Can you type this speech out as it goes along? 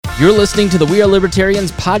You're listening to the We Are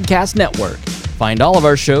Libertarians Podcast Network. Find all of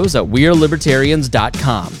our shows at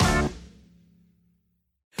wearelibertarians.com.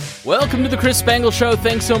 Welcome to the Chris Spangle Show.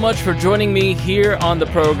 Thanks so much for joining me here on the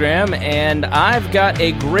program. And I've got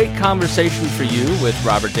a great conversation for you with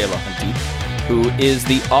Robert Delahunty, who is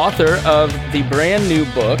the author of the brand new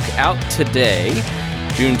book out today,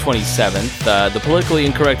 June 27th, The Politically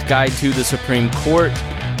Incorrect Guide to the Supreme Court.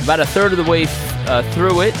 About a third of the way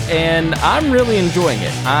through it, and I'm really enjoying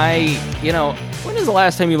it. When is the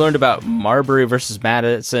last time you learned about Marbury versus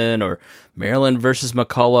Madison or Maryland versus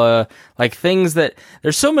McCullough? Like things that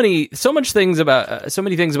there's so many things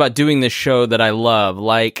about doing this show that I love,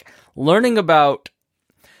 like relearning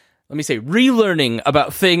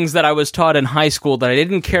about things that I was taught in high school that I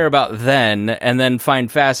didn't care about then, and then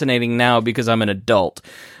find fascinating now because I'm an adult.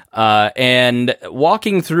 And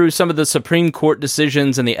walking through some of the Supreme Court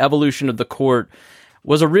decisions and the evolution of the court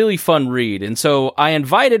was a really fun read. And so I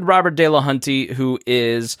invited Robert Delahunty, who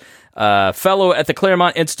is a fellow at the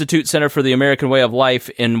Claremont Institute Center for the American Way of Life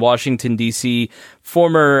in Washington, D.C.,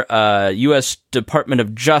 former U.S. Department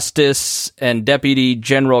of Justice and Deputy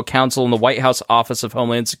General Counsel in the White House Office of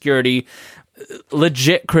Homeland Security.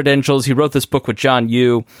 Legit credentials. He wrote this book with John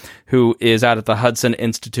Yoo, who is out at the Hudson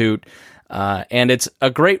Institute. And it's a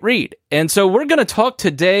great read. And so we're going to talk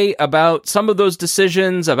today about some of those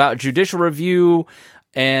decisions, about judicial review,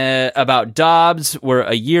 and about Dobbs. We're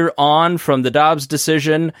a year on from the Dobbs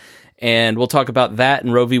decision, and we'll talk about that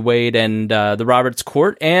and Roe v. Wade and the Roberts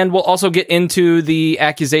Court. And we'll also get into the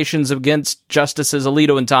accusations against Justices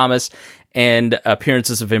Alito and Thomas and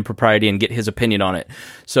appearances of impropriety and get his opinion on it.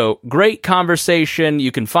 So great conversation.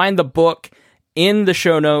 You can find the book in the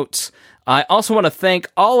show notes. I also want to thank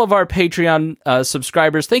all of our Patreon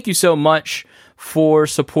subscribers. Thank you so much for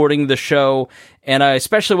supporting the show. And I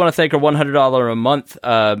especially want to thank our $100 a month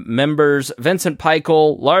members, Vincent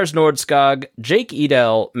Peichel, Lars Nordskog, Jake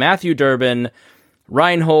Edel, Matthew Durbin,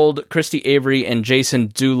 Reinhold, Christy Avery, and Jason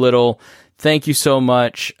Doolittle. Thank you so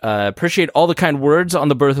much. Appreciate all the kind words on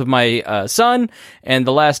the birth of my son and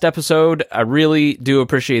the last episode. I really do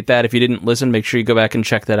appreciate that. If you didn't listen, make sure you go back and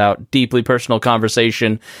check that out. Deeply personal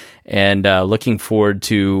conversation, and looking forward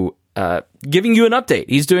to giving you an update.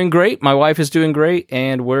 He's doing great. My wife is doing great,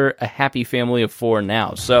 and we're a happy family of 4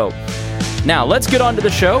 now. So now let's get on to the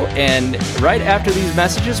show, and right after these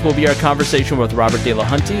messages will be our conversation with Robert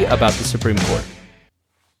Delahunty about the Supreme Court.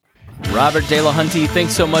 Robert Delahunty,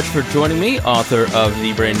 thanks so much for joining me, author of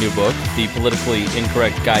the brand new book, The Politically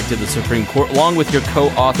Incorrect Guide to the Supreme Court, along with your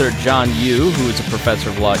co-author, John Yoo, who is a professor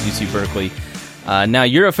of law at UC Berkeley. Now,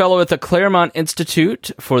 you're a fellow at the Claremont Institute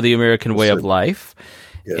for the American Way of Life.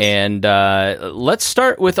 Yes. And let's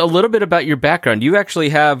start with a little bit about your background. You actually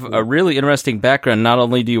have a really interesting background. Not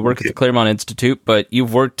only do you work at the Claremont Institute, but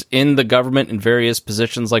you've worked in the government in various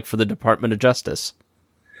positions, like for the Department of Justice.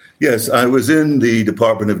 Yes, I was in the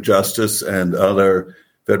Department of Justice and other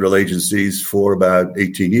federal agencies for about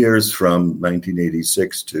 18 years, from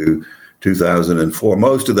 1986 to 2004.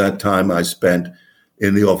 Most of that time I spent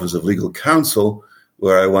in the Office of Legal Counsel,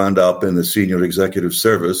 where I wound up in the Senior Executive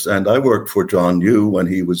Service. And I worked for John Yoo when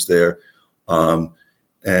he was there.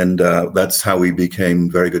 And that's how we became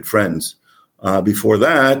very good friends. Before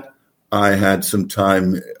that, I had some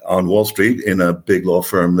time on Wall Street in a big law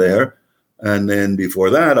firm there. And then before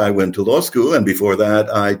that, I went to law school. And before that,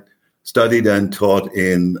 I studied and taught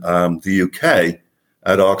in the UK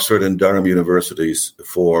at Oxford and Durham universities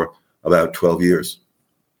for about 12 years.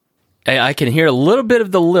 I can hear a little bit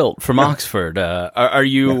of the lilt from Oxford.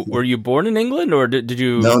 Were you born in England, or did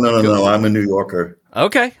you? No. I'm a New Yorker.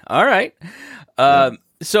 Okay. All right.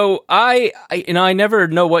 So I never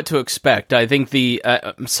know what to expect. I think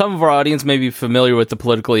some of our audience may be familiar with the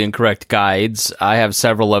Politically Incorrect Guides. I have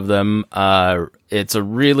several of them. It's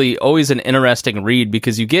always an interesting read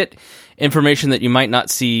because you get information that you might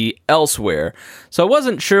not see elsewhere. So I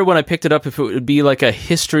wasn't sure when I picked it up if it would be like a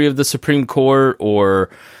history of the Supreme Court or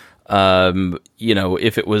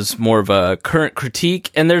if it was more of a current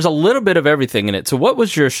critique. And there's a little bit of everything in it. So what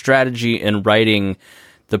was your strategy in writing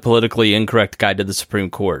The Politically Incorrect Guide to the Supreme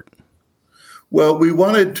Court? Well, we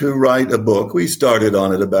wanted to write a book. We started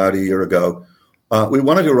on it about a year ago. We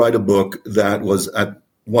wanted to write a book that was at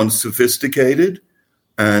once sophisticated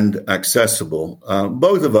and accessible.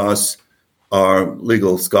 Both of us are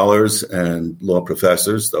legal scholars and law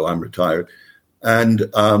professors, though I'm retired. And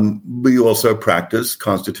we also practice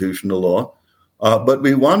constitutional law. But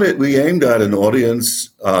we aimed at an audience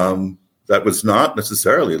that was not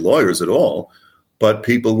necessarily lawyers at all, but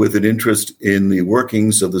people with an interest in the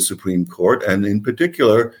workings of the Supreme Court, and in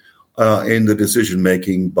particular in the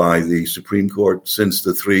decision-making by the Supreme Court since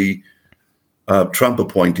the 3 Trump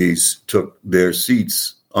appointees took their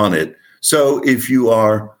seats on it. So if you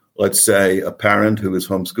are, let's say, a parent who is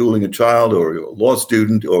homeschooling a child, or you're a law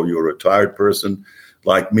student, or you're a retired person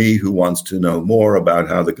like me who wants to know more about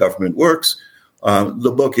how the government works,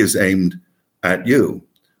 the book is aimed at you.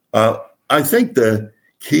 I think the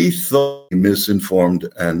key thought is misinformed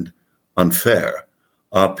and unfair.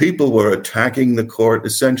 People were attacking the court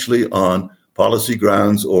essentially on policy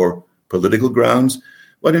grounds or political grounds.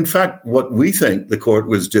 But in fact, what we think the court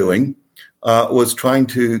was doing was trying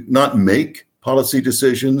to not make policy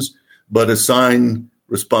decisions, but assign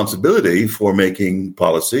responsibility for making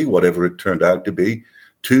policy, whatever it turned out to be,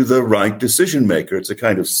 to the right decision maker. It's a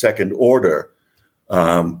kind of second order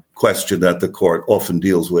question that the court often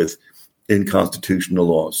deals with in constitutional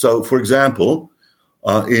law. So, for example,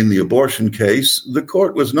 in the abortion case, the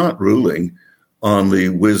court was not ruling on the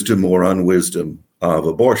wisdom or unwisdom of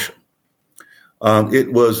abortion.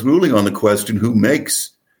 It was ruling on the question, who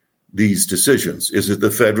makes these decisions? Is it the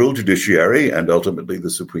federal judiciary and ultimately the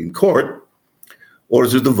Supreme Court, or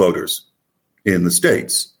is it the voters in the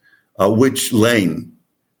states? Which lane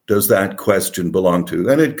does that question belong to?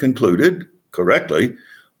 And it concluded correctly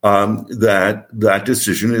that that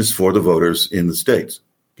decision is for the voters in the states.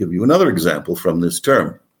 I'll give you another example from this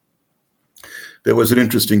term. There was an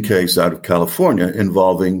interesting case out of California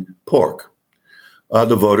involving pork.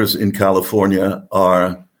 The voters in California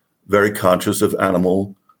are very conscious of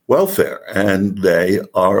animal welfare, and they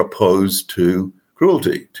are opposed to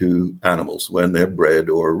cruelty to animals when they're bred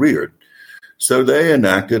or reared. So they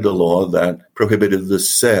enacted a law that prohibited the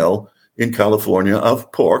sale in California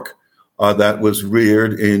of pork that was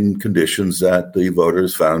reared in conditions that the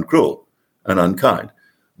voters found cruel and unkind.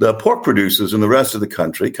 The pork producers in the rest of the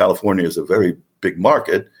country, California is a very big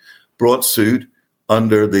market, brought suit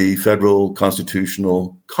under the federal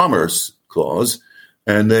constitutional commerce clause,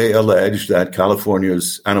 and they alleged that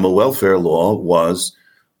California's animal welfare law was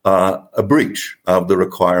a breach of the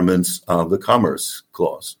requirements of the commerce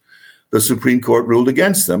clause. The Supreme Court ruled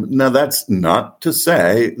against them. Now, that's not to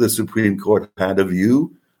say the Supreme Court had a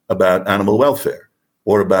view about animal welfare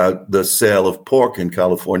or about the sale of pork in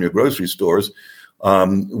California grocery stores,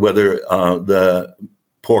 whether the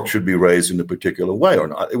pork should be raised in a particular way or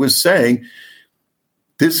not. It was saying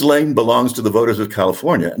this lane belongs to the voters of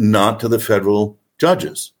California, not to the federal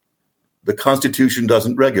judges. The Constitution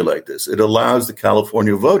doesn't regulate this. It allows the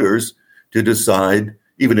California voters to decide,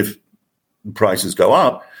 even if prices go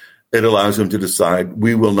up, it allows them to decide,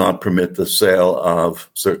 we will not permit the sale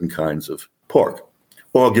of certain kinds of pork.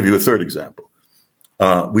 Or I'll give you a third example.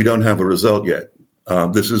 We don't have a result yet.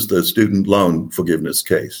 This is the student loan forgiveness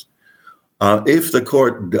case. If the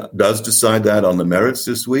court does decide that on the merits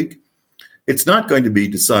this week, it's not going to be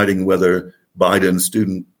deciding whether Biden's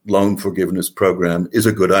student loan forgiveness program is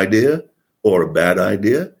a good idea or a bad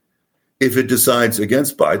idea. If it decides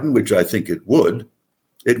against Biden, which I think it would,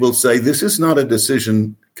 it will say this is not a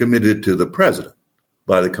decision committed to the president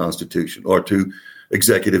by the Constitution or to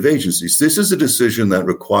executive agencies. This is a decision that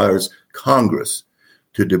requires Congress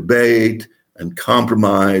to debate and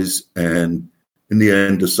compromise and, in the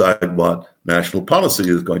end, decide what national policy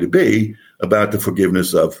is going to be about the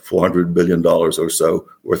forgiveness of $400 billion or so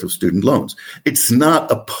worth of student loans. It's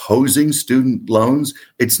not opposing student loans.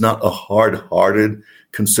 It's not a hard-hearted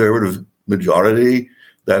conservative majority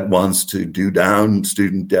that wants to do down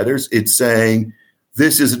student debtors. It's saying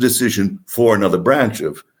this is a decision for another branch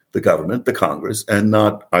of the government, the Congress, and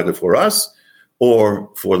not either for us or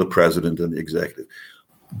for the president and the executive.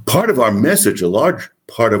 Part of our message, a large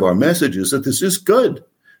part of our message, is that this is good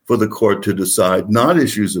for the court to decide not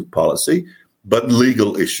issues of policy, but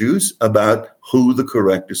legal issues about who the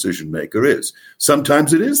correct decision maker is.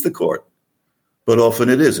 Sometimes it is the court, but often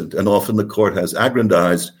it isn't. And often the court has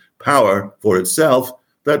aggrandized power for itself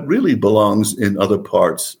that really belongs in other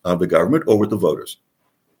parts of the government or with the voters.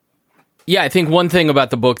 Yeah, I think one thing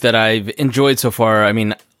about the book that I've enjoyed so far, I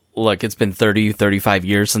mean, look, it's been 35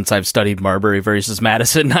 years since I've studied Marbury versus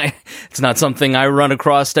Madison. It's not something I run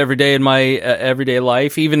across every day in my everyday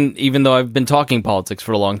life, even though I've been talking politics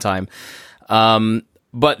for a long time.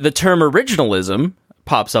 But the term originalism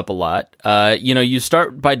pops up a lot. You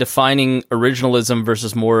start by defining originalism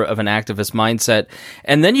versus more of an activist mindset,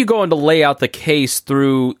 and then you go on to lay out the case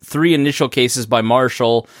through three initial cases by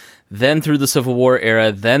Marshall, then through the Civil War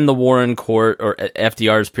era, then the Warren Court, or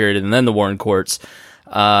FDR's period, and then the Warren Courts,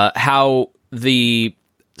 how the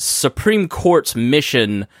Supreme Court's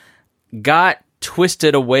mission got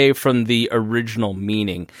twisted away from the original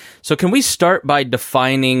meaning. So can we start by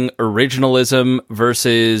defining originalism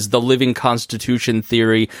versus the living constitution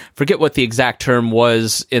theory? Forget what the exact term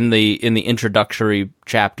was in the introductory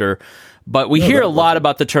chapter, But we hear a lot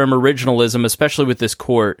about the term originalism, especially with this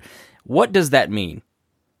court. What does that mean?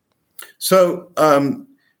 So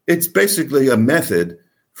it's basically a method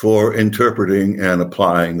for interpreting and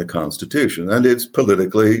applying the Constitution, and it's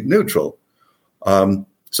politically neutral.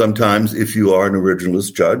 Sometimes if you are an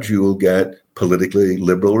originalist judge, you will get politically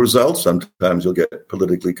liberal results. Sometimes you'll get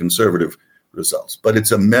politically conservative results. But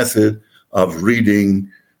it's a method of reading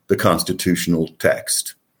the constitutional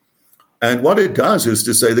text. And what it does is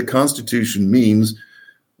to say the Constitution means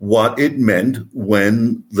what it meant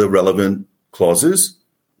when the relevant clauses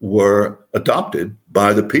were adopted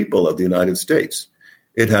by the people of the United States.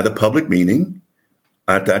 It had a public meaning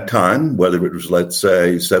at that time, whether it was, let's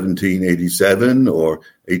say, 1787 or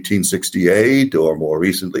 1868 or more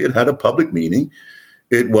recently. It had a public meaning.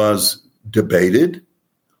 It was debated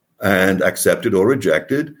and accepted or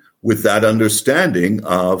rejected with that understanding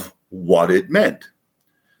of what it meant.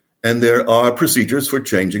 And there are procedures for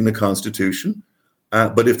changing the Constitution,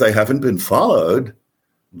 but if they haven't been followed,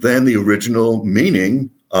 then the original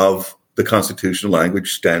meaning of the constitutional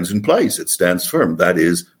language stands in place. It stands firm. That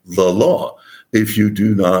is the law. If you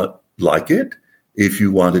do not like it, if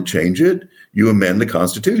you want to change it, you amend the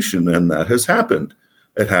Constitution, and that has happened.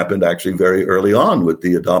 It happened actually very early on with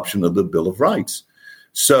the adoption of the Bill of Rights.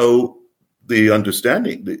 So the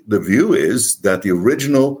understanding, the view is that the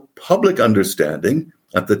original public understanding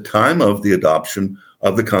at the time of the adoption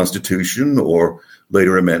of the Constitution or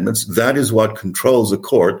later amendments, that is what controls a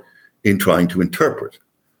court in trying to interpret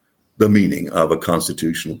the meaning of a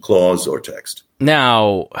constitutional clause or text.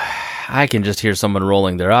 Now, I can just hear someone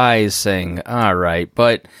rolling their eyes saying, all right,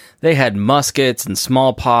 but they had muskets and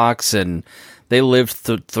smallpox and they lived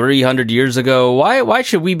 300 years ago. Why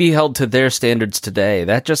should we be held to their standards today?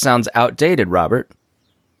 That just sounds outdated, Robert.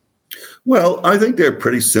 Well, I think there are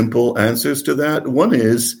pretty simple answers to that. One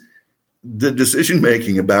is the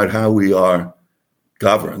decision-making about how we are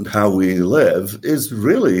governed, how we live, is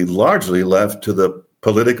really largely left to the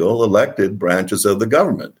political elected branches of the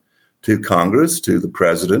government, to Congress, to the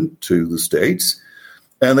president, to the states.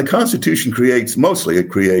 And the Constitution creates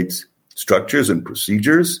structures and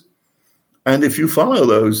procedures. And if you follow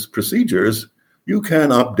those procedures, you can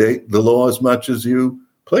update the law as much as you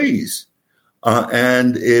please.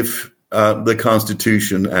 And if the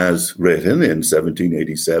Constitution as written in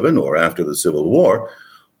 1787 or after the Civil War,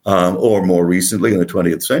 or more recently in the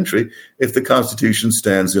 20th century, if the Constitution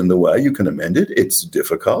stands in the way, you can amend it. It's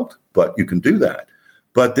difficult, but you can do that.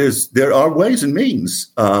 But there are ways and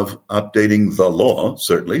means of updating the law,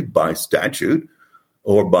 certainly by statute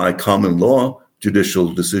or by common law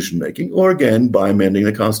judicial decision-making, or again, by amending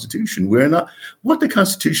the Constitution. What the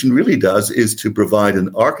Constitution really does is to provide an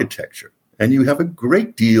architecture, and you have a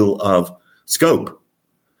great deal of scope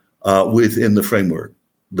within the framework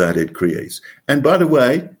that it creates. And by the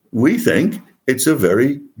way, we think it's a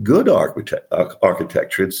very good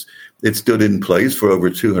architecture. It's stood in place for over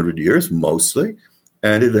 200 years, mostly,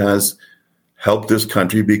 and it has helped this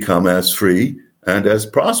country become as free and as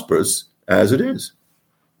prosperous as it is.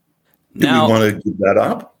 Do we want to give that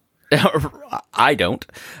up? I don't.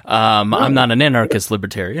 I'm not an anarchist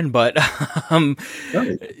libertarian, but,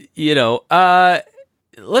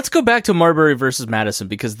 let's go back to Marbury versus Madison,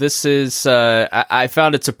 because this is, I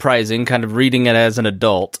found it surprising kind of reading it as an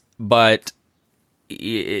adult, but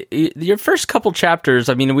your first couple chapters,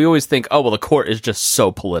 I mean, we always think, oh, well, the court is just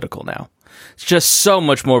so political now. It's just so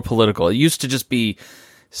much more political. It used to just be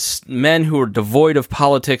men who were devoid of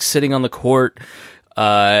politics sitting on the court,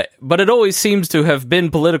 but it always seems to have been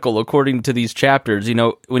political according to these chapters. You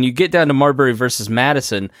know, when you get down to Marbury versus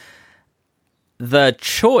Madison, the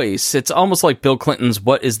choice, it's almost like Bill Clinton's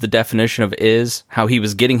 "what is the definition of is," how he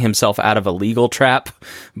was getting himself out of a legal trap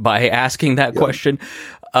by asking that question.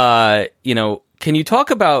 Can you talk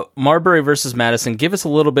about Marbury versus Madison? Give us a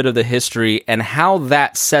little bit of the history and how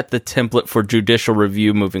that set the template for judicial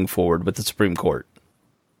review moving forward with the Supreme Court.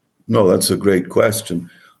 No, that's a great question.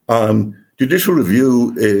 Judicial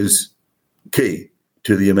review is key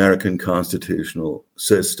to the American constitutional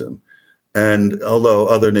system. And although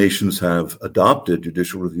other nations have adopted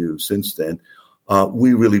judicial review since then,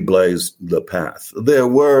 we really blazed the path. There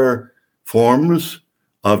were forms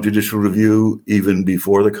of judicial review even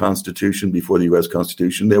before the Constitution, before the U.S.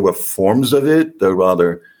 Constitution. There were forms of it. They're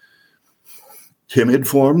rather timid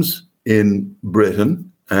forms in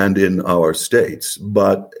Britain and in our states.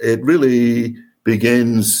 But it really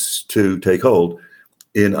begins to take hold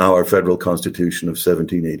in our federal Constitution of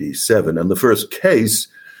 1787. And the first case,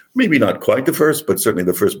 maybe not quite the first, but certainly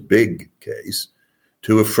the first big case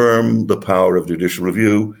to affirm the power of judicial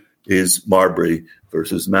review is Marbury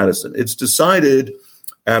versus Madison. It's decided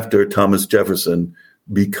after Thomas Jefferson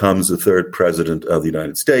becomes the third president of the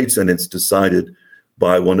United States, and it's decided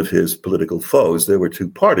by one of his political foes. There were two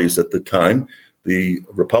parties at the time, the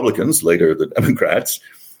Republicans, later the Democrats,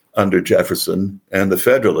 under Jefferson, and the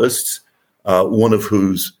Federalists, one of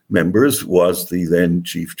whose members was the then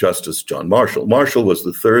Chief Justice John Marshall. Marshall was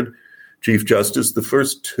the third Chief Justice. The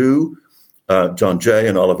first two, John Jay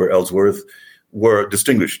and Oliver Ellsworth, were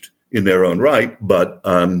distinguished in their own right, but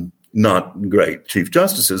not great Chief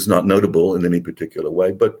Justices, not notable in any particular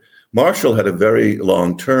way. But Marshall had a very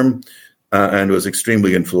long term and was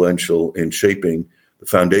extremely influential in shaping the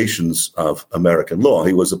foundations of American law.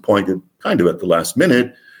 He was appointed kind of at the last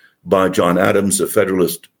minute by John Adams, a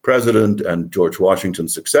Federalist president, and George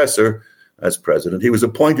Washington's successor as president. He was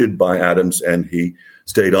appointed by Adams, and he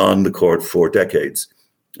stayed on the court for decades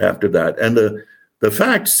after that. And the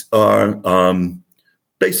facts are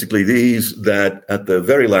basically these, that at the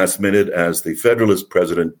very last minute, as the Federalist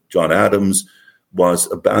president, John Adams,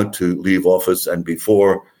 was about to leave office, and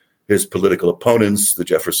before his political opponents, the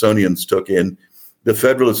Jeffersonians, took in, the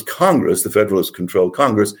Federalist Congress, the Federalist-controlled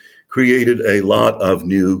Congress, created a lot of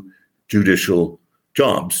new judicial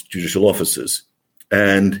jobs, judicial offices.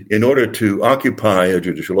 And in order to occupy a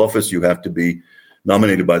judicial office, you have to be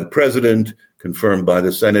nominated by the president, confirmed by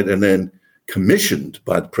the Senate, and then commissioned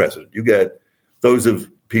by the president. You get, those of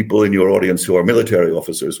people in your audience who are military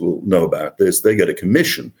officers will know about this. They get a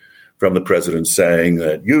commission from the president saying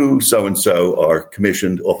that you, so-and-so, are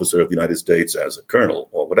commissioned officer of the United States as a colonel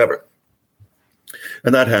or whatever.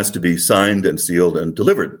 And that has to be signed and sealed and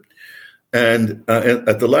delivered. And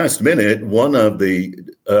at the last minute, one of the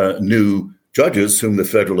new judges whom the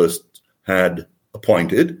Federalists had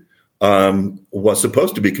appointed was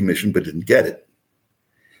supposed to be commissioned but didn't get it.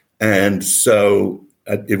 And so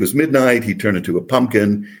it was midnight. He turned into a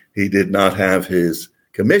pumpkin. He did not have his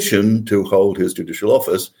commission to hold his judicial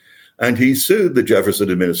office. And he sued the Jefferson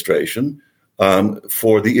administration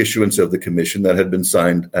for the issuance of the commission that had been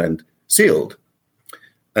signed and sealed.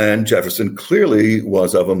 And Jefferson clearly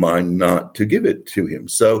was of a mind not to give it to him.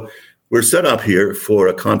 So we're set up here for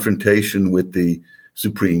a confrontation with the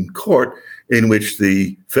Supreme Court, in which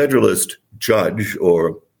the Federalist judge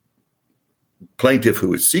or plaintiff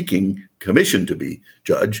who is seeking commission to be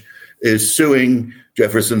judge is suing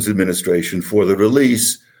Jefferson's administration for the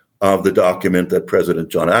release of the document that President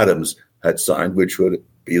John Adams had signed, which would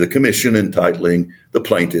be the commission entitling the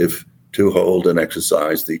plaintiff to hold and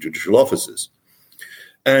exercise the judicial offices.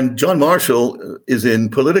 And John Marshall is in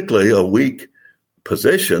politically a weak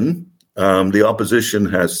position. The opposition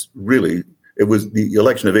has really, it was the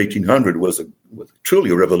election of 1800 was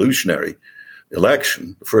truly a revolutionary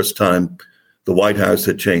election. The first time the White House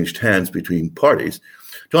had changed hands between parties.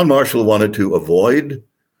 John Marshall wanted to avoid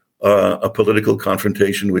a political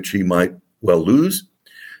confrontation which he might well lose.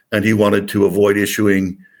 And he wanted to avoid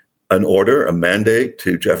issuing an order, a mandate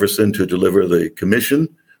to Jefferson to deliver the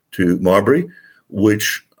commission to Marbury,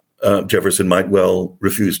 which Jefferson might well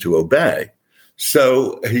refuse to obey.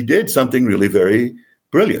 So he did something really very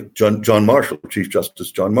brilliant. John Marshall, Chief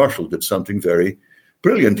Justice John Marshall, did something very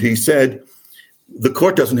brilliant. He said, the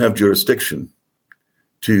court doesn't have jurisdiction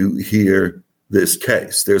to hear this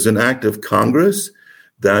case. There's an act of Congress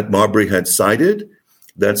that Marbury had cited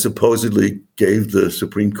that supposedly gave the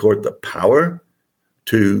Supreme Court the power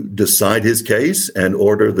to decide his case and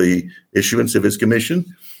order the issuance of his commission.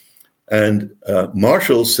 And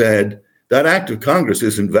Marshall said that act of Congress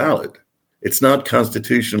isn't valid. It's not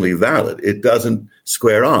constitutionally valid. It doesn't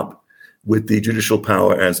square up with the judicial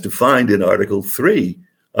power as defined in Article 3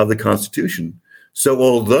 of the Constitution. So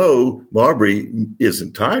although Marbury is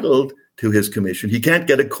entitled to his commission, he can't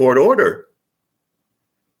get a court order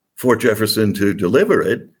for Jefferson to deliver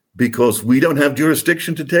it because we don't have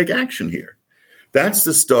jurisdiction to take action here. That's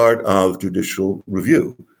the start of judicial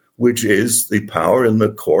review, which is the power in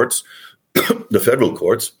the courts, the federal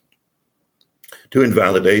courts, to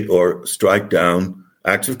invalidate or strike down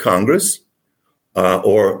acts of Congress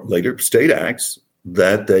or later state acts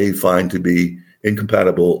that they find to be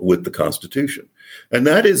incompatible with the Constitution. And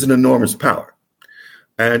that is an enormous power.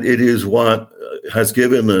 And it is what has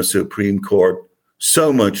given the Supreme Court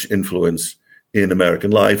so much influence in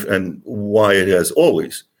American life and why it has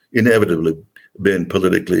always inevitably been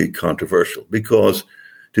politically controversial. Because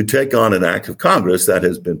to take on an act of Congress that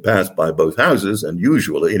has been passed by both houses and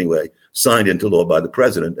usually anyway signed into law by the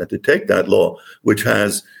president, and to take that law, which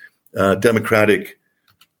has democratic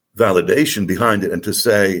validation behind it, and to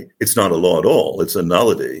say it's not a law at all, it's a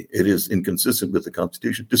nullity, it is inconsistent with the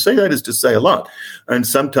Constitution, to say that is to say a lot. And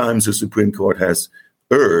sometimes the Supreme Court has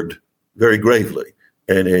erred very gravely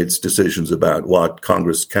in its decisions about what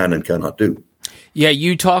Congress can and cannot do. Yeah,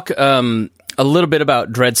 you talk a a little bit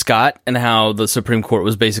about Dred Scott and how the Supreme Court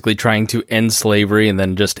was basically trying to end slavery and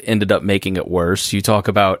then just ended up making it worse. You talk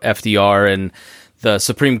about FDR and the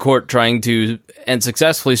Supreme Court trying to, and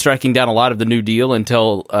successfully striking down a lot of the New Deal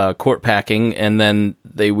until court packing, and then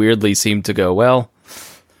they weirdly seem to go, well,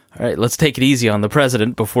 all right, let's take it easy on the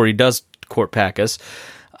president before he does court pack us.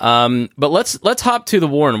 But let's hop to the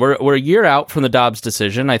Warren. We're a year out from the Dobbs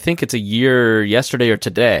decision. I think it's a year yesterday or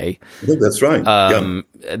today. I think that's right.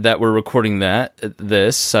 That we're recording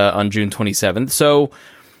this on June 27th. So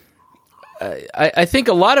I think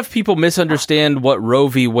a lot of people misunderstand what Roe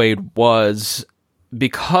v. Wade was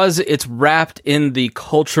because it's wrapped in the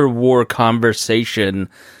culture war conversation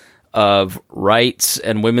of rights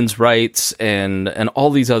and women's rights and all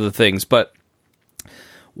these other things. But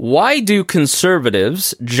why do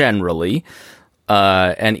conservatives generally,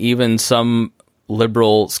 and even some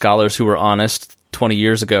liberal scholars who were honest 20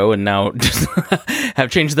 years ago and now have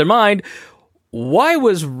changed their mind, why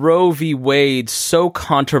was Roe v. Wade so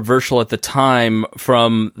controversial at the time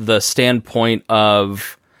from the standpoint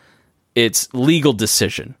of its legal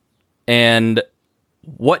decision? And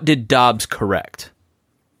what did Dobbs correct?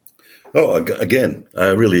 Oh, again,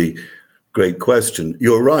 a really great question.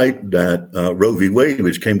 You're right that Roe v. Wade,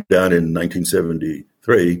 which came down in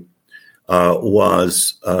 1973,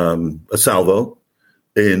 was a salvo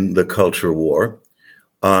in the culture war.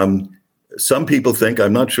 Some people think,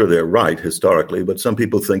 I'm not sure they're right historically, but some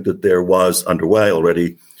people think that there was underway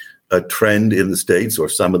already a trend in the states or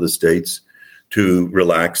some of the states to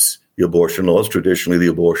relax the abortion laws. Traditionally, the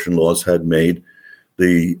abortion laws had made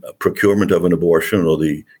the procurement of an abortion or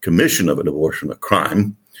the commission of an abortion a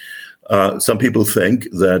crime. Some people think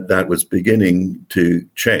that that was beginning to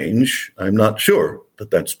change. I'm not sure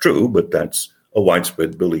that that's true, but that's a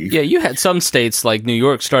widespread belief. Yeah, you had some states like New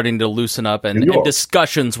York starting to loosen up, and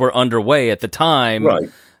discussions were underway at the time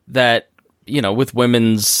that, you know, with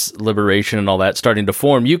women's liberation and all that starting to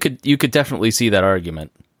form, you could definitely see that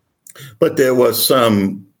argument. But there was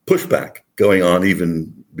some pushback going on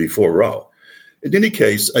even before Roe. In any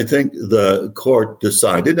case, I think the court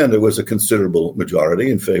decided, and there was a considerable majority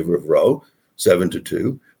in favor of Roe,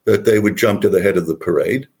 7-2, that they would jump to the head of the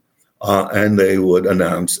parade and they would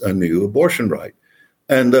announce a new abortion right.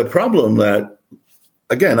 And the problem that,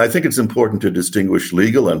 again, I think it's important to distinguish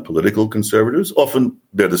legal and political conservatives. Often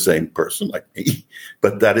they're the same person, like me,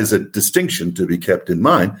 but that is a distinction to be kept in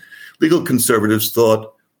mind. Legal conservatives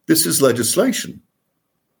thought this is legislation.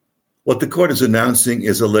 What the court is announcing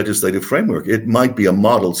is a legislative framework. It might be a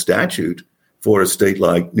model statute for a state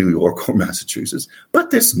like New York or Massachusetts, but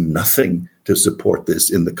there's nothing to support this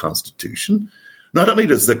in the Constitution. Not only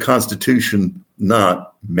does the Constitution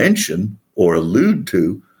not mention or allude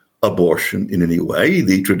to abortion in any way,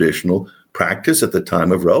 the traditional practice at the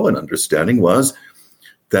time of Roe and understanding was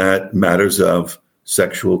that matters of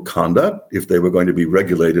sexual conduct, if they were going to be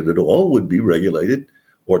regulated at all, would be regulated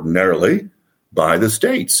ordinarily by the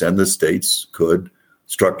states, and the states could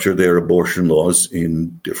structure their abortion laws in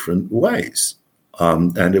different ways.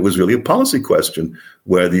 And it was really a policy question,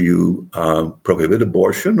 whether you prohibit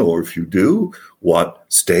abortion, or if you do, what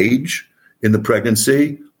stage in the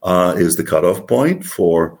pregnancy is the cutoff point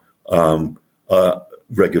for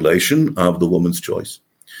regulation of the woman's choice.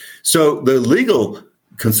 So the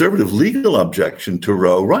conservative legal objection to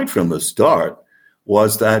Roe right from the start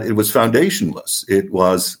was that it was foundationless. It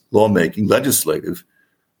was lawmaking, legislative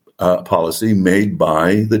policy made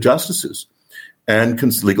by the justices. And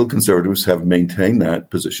legal conservatives have maintained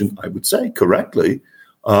that position, I would say, correctly,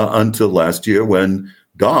 until last year when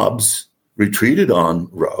Dobbs retreated on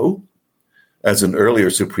Roe, as an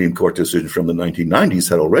earlier Supreme Court decision from the 1990s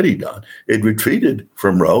had already done. It retreated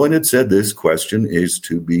from Roe, and it said this question is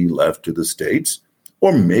to be left to the states,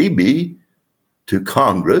 or maybe to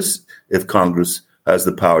Congress, if Congress has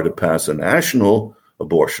the power to pass a national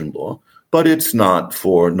abortion law, but it's not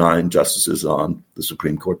for 9 justices on the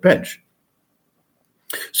Supreme Court bench.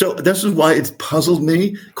 So this is why it's puzzled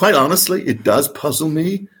me. Quite honestly, it does puzzle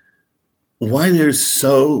me why there's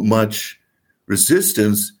so much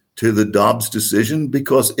resistance to the Dobbs decision,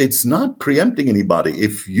 because it's not preempting anybody.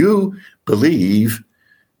 If you believe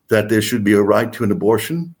that there should be a right to an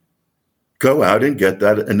abortion, go out and get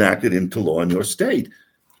that enacted into law in your state.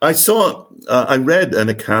 I read an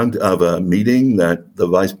account of a meeting that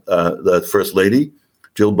the First Lady,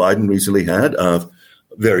 Jill Biden, recently had of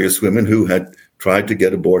various women who had tried to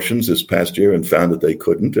get abortions this past year and found that they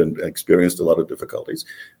couldn't and experienced a lot of difficulties.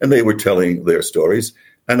 And they were telling their stories.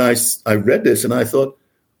 And I read this and I thought,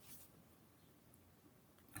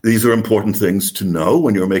 these are important things to know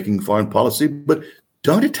when you're making foreign policy, but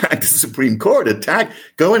don't attack the Supreme Court.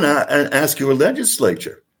 Go and ask your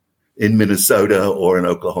legislature in Minnesota or in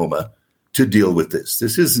Oklahoma to deal with this.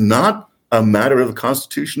 This is not a matter of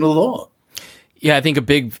constitutional law. Yeah, I think a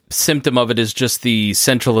big symptom of it is just the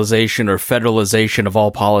centralization or federalization of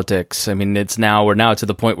all politics. I mean, we're now to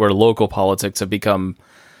the point where local politics have become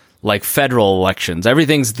like federal elections.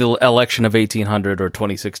 Everything's the election of 1800 or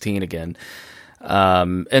 2016 again.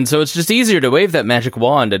 And so it's just easier to wave that magic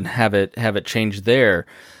wand and have it change there.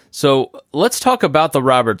 So let's talk about the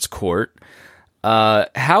Roberts Court.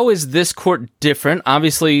 How is this court different?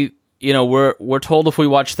 Obviously, we're told if we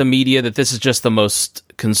watch the media that this is just the most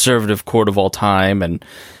conservative court of all time, and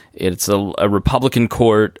it's a Republican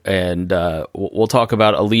court. And we'll talk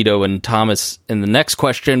about Alito and Thomas in the next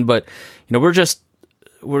question. But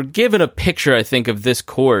we're given a picture, I think, of this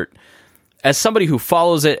court as somebody who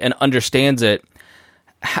follows it and understands it.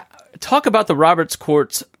 Talk about the Roberts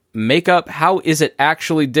Court's makeup. How is it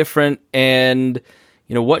actually different? And,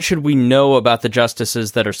 what should we know about the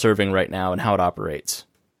justices that are serving right now and how it operates?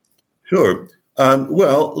 Sure.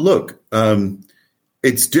 Well, look,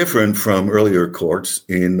 it's different from earlier courts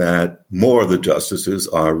in that more of the justices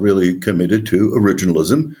are really committed to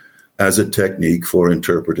originalism as a technique for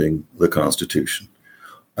interpreting the Constitution.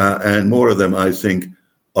 And more of them, I think,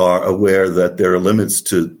 are aware that there are limits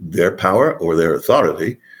to their power or their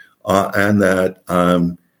authority, and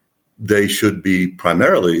that they should be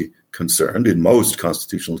primarily concerned, in most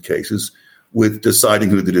constitutional cases, with deciding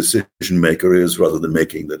who the decision maker is rather than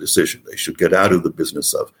making the decision. They should get out of the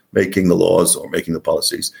business of making the laws or making the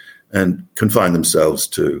policies and confine themselves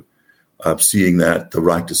to seeing that the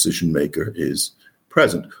right decision maker is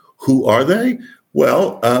present. Who are they?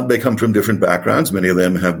 Well, they come from different backgrounds.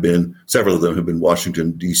 Several of them have been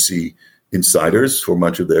Washington, D.C. insiders for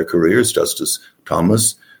much of their careers. Justice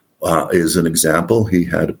Thomas is an example. He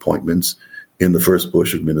had appointments in the first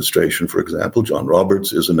Bush administration, for example. John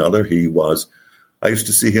Roberts is another. I used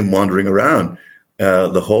to see him wandering around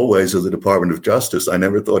the hallways of the Department of Justice. I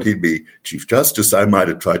never thought he'd be Chief Justice. I might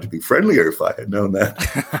have tried to be friendlier if I had known that.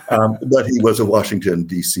 But he was a Washington,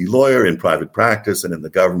 D.C. lawyer in private practice and in the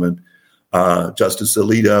government. Justice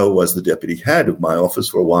Alito was the deputy head of my office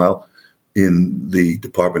for a while in the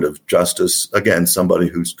Department of Justice. Again, somebody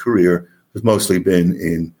whose career has mostly been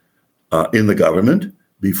in the government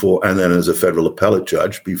before, and then as a federal appellate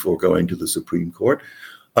judge before going to the Supreme Court.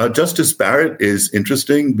 Justice Barrett is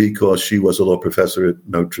interesting because she was a law professor at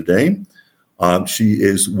Notre Dame. She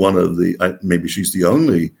is one of maybe she's the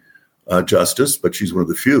only justice, but she's one of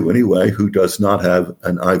the few anyway, who does not have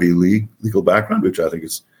an Ivy League legal background, which I think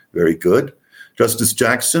is very good. Justice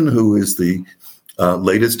Jackson, who is the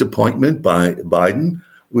latest appointment by Biden,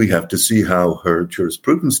 we have to see how her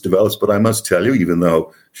jurisprudence develops. But I must tell you, even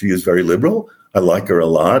though she is very liberal, I like her a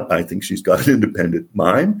lot. I think she's got an independent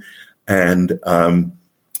mind. And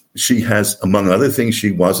she has, among other things,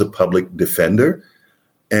 she was a public defender.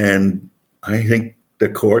 And I think the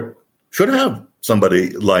court should have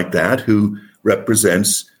somebody like that who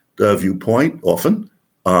represents the viewpoint often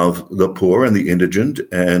of the poor and the indigent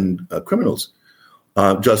and criminals.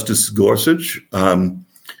 Justice Gorsuch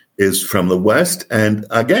is from the West. And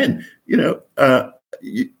again,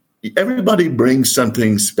 everybody brings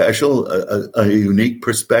something special, a unique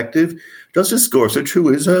perspective. Justice Gorsuch, who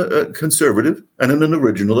is a conservative and an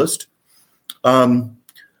originalist,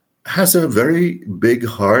 has a very big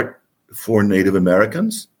heart for Native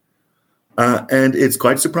Americans. And it's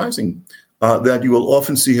quite surprising that you will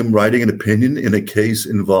often see him writing an opinion in a case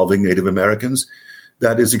involving Native Americans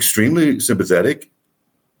that is extremely sympathetic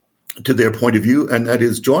to their point of view, and that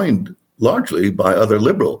is joined largely by other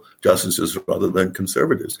liberal justices rather than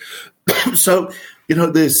conservatives. So,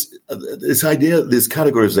 this idea, this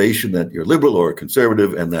categorization that you're liberal or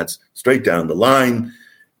conservative, and that's straight down the line,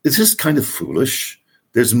 is just kind of foolish.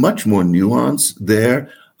 There's much more nuance there.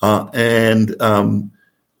 My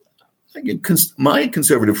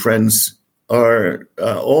conservative friends are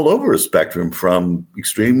all over a spectrum, from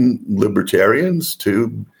extreme libertarians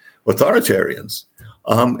to authoritarians.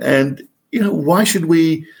 Why should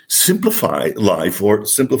we simplify life or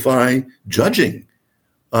simplify judging?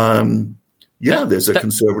 There's a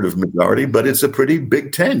conservative majority, but it's a pretty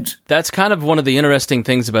big tent. That's kind of one of the interesting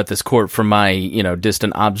things about this court from my,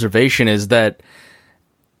 distant observation is that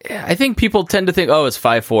I think people tend to think, oh, it's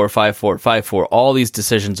 5-4, 5-4, 5-4. All these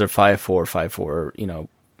decisions are 5-4, 5-4,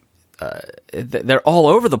 they're all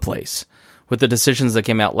over the place with the decisions that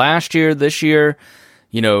came out last year, this year.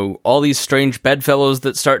 All these strange bedfellows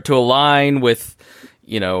that start to align with,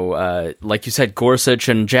 like you said, Gorsuch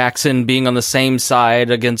and Jackson being on the same side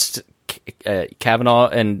against Kavanaugh.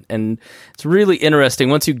 And it's really interesting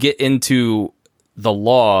once you get into the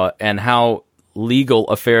law and how legal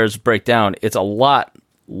affairs break down. It's a lot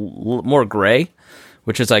more gray,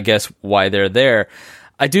 which is, I guess, why they're there.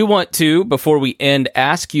 I do want to, before we end,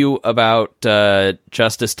 ask you about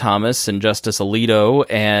Justice Thomas and Justice Alito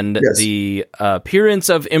and the appearance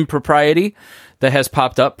of impropriety that has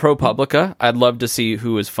popped up. ProPublica. I'd love to see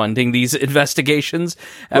who is funding these investigations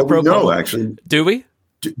at ProPublica. No, actually. Do we?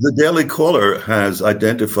 The Daily Caller has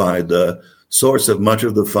identified the source of much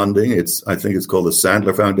of the funding. I think it's called the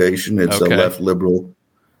Sandler Foundation. It's a left liberal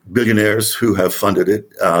billionaires who have funded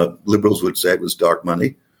it. Liberals would say it was dark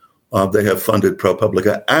money. They have funded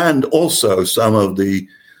ProPublica and also some of the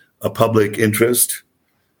public interest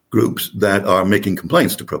groups that are making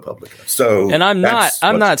complaints to ProPublica. So, and I'm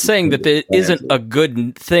not saying that it isn't a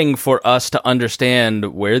good thing for us to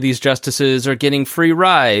understand where these justices are getting free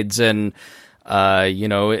rides and.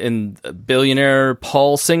 In billionaire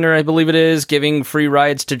Paul Singer, I believe it is, giving free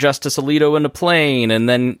rides to Justice Alito in a plane, and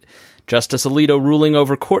then Justice Alito ruling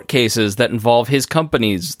over court cases that involve his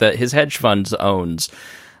companies that his hedge funds owns,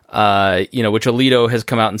 which Alito has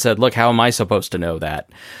come out and said, look, how am I supposed to know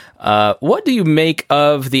that? What do you make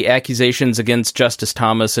of the accusations against Justice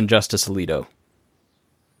Thomas and Justice Alito?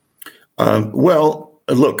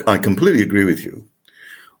 Look, I completely agree with you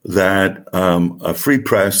that a free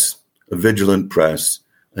press, a vigilant press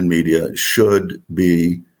and media should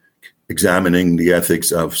be examining the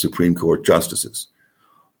ethics of Supreme Court justices,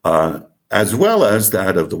 as well as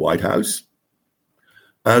that of the White House,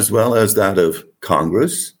 as well as that of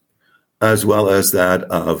Congress, as well as that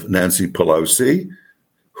of Nancy Pelosi,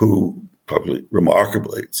 who probably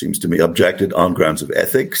remarkably, it seems to me, objected on grounds of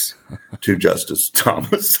ethics to Justice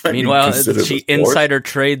Thomas. Meanwhile, she insider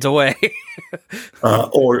trades away.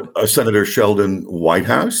 Or Senator Sheldon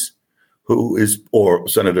Whitehouse, or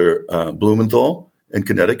Senator Blumenthal in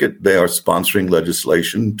Connecticut. They are sponsoring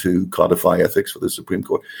legislation to codify ethics for the Supreme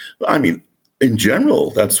Court. I mean, in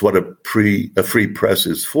general, that's what a free press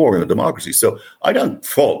is for in a democracy. So I don't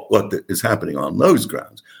fault what is happening on those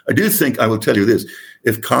grounds. I do think, I will tell you this,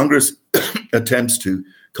 if Congress attempts to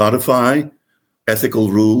codify ethical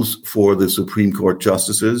rules for the Supreme Court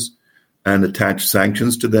justices and attach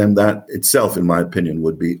sanctions to them, that itself, in my opinion,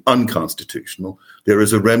 would be unconstitutional. There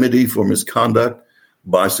is a remedy for misconduct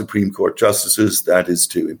by Supreme Court justices, that is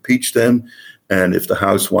to impeach them. And if the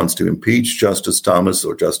House wants to impeach Justice Thomas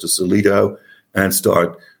or Justice Alito and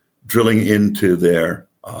start drilling into their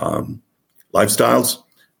lifestyles,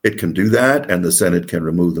 it can do that, and the Senate can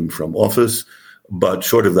remove them from office. But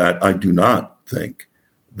short of that, I do not think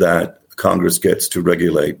that Congress gets to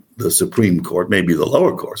regulate the Supreme Court, maybe the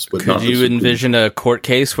lower courts. But could you envision a court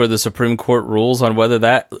case where the Supreme Court rules on whether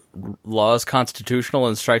that law is constitutional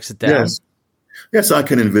and strikes it down? Yes, I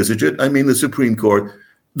can envisage it. I mean, the Supreme Court,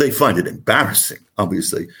 they find it embarrassing,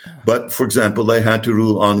 obviously. But, for example, they had to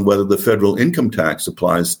rule on whether the federal income tax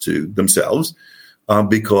applies to themselves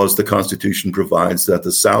because the Constitution provides that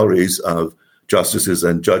the salaries of justices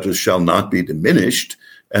and judges shall not be diminished,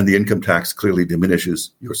 and the income tax clearly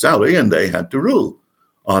diminishes your salary, and they had to rule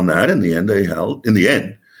on that. In the end, they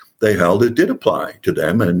held it did apply to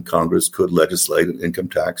them, and Congress could legislate an income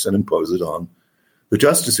tax and impose it on the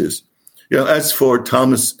justices. As for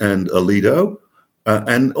Thomas and Alito,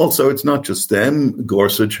 and also it's not just them,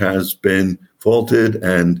 Gorsuch has been faulted,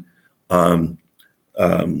 and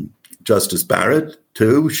Justice Barrett,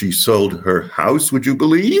 too. She sold her house, would you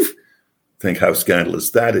believe? Think how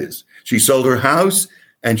scandalous that is. She sold her house,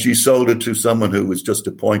 and she sold it to someone who was just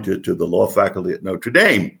appointed to the law faculty at Notre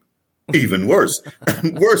Dame. Even worse.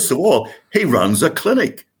 And worst of all, he runs a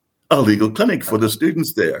legal clinic for the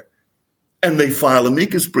students there. And they file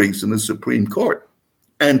amicus briefs in the Supreme Court.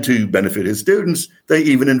 And to benefit his students, they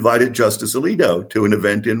even invited Justice Alito to an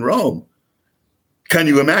event in Rome. Can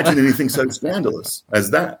you imagine anything so scandalous as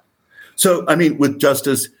that? So, I mean, with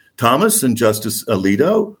Justice Thomas and Justice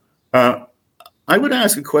Alito, I would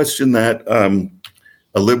ask a question that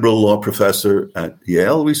a liberal law professor at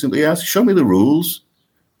Yale recently asked. Show me the rules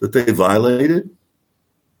that they violated.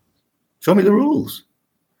 Show me the rules.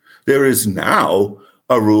 There is now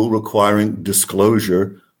a rule requiring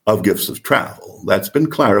disclosure of gifts of travel. That's been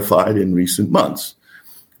clarified in recent months.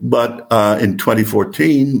 But in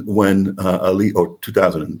 2014, when Alito, or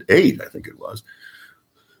 2008, I think it was,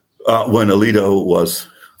 when Alito was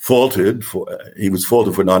faulted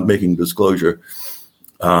for not making disclosure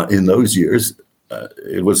in those years,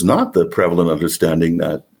 it was not the prevalent understanding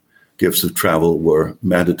that gifts of travel were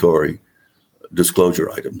mandatory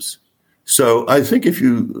disclosure items. So I think if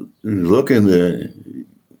you look in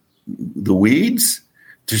the weeds,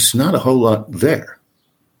 there's not a whole lot there.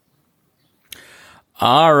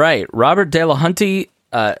 All right. Robert Delahunty,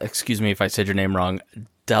 excuse me if I said your name wrong.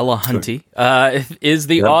 Delahunty, is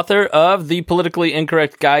the author of The Politically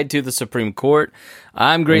Incorrect Guide to the Supreme Court.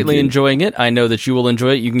 I'm greatly enjoying it. I know that you will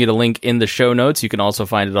enjoy it. You can get a link in the show notes. You can also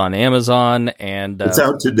find it on Amazon. And it's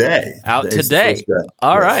out today.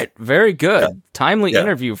 All right. Very good. Yeah. Timely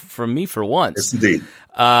interview from me for once. Yes, indeed.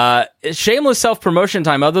 Shameless self-promotion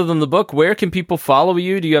time. Other than the book, where can people follow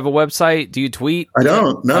you? Do you have a website? Do you tweet? I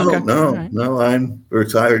don't. No. I'm a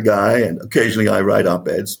retired guy, and occasionally I write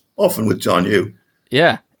op-eds, often with John Yoo.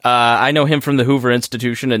 Yeah. I know him from the Hoover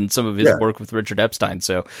Institution and some of his work with Richard Epstein.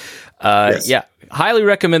 So, highly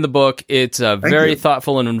recommend the book. It's very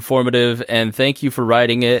thoughtful and informative, and thank you for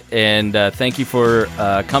writing it, and thank you for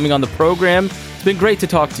coming on the program. It's been great to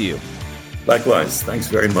talk to you. Likewise. Thanks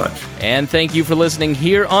very much. And thank you for listening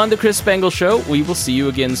here on The Chris Spangle Show. We will see you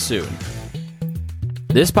again soon.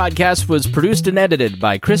 This podcast was produced and edited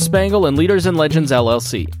by Chris Spangle and Leaders and Legends,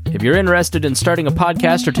 LLC. If you're interested in starting a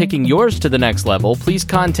podcast or taking yours to the next level, please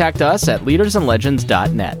contact us at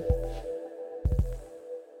leadersandlegends.net.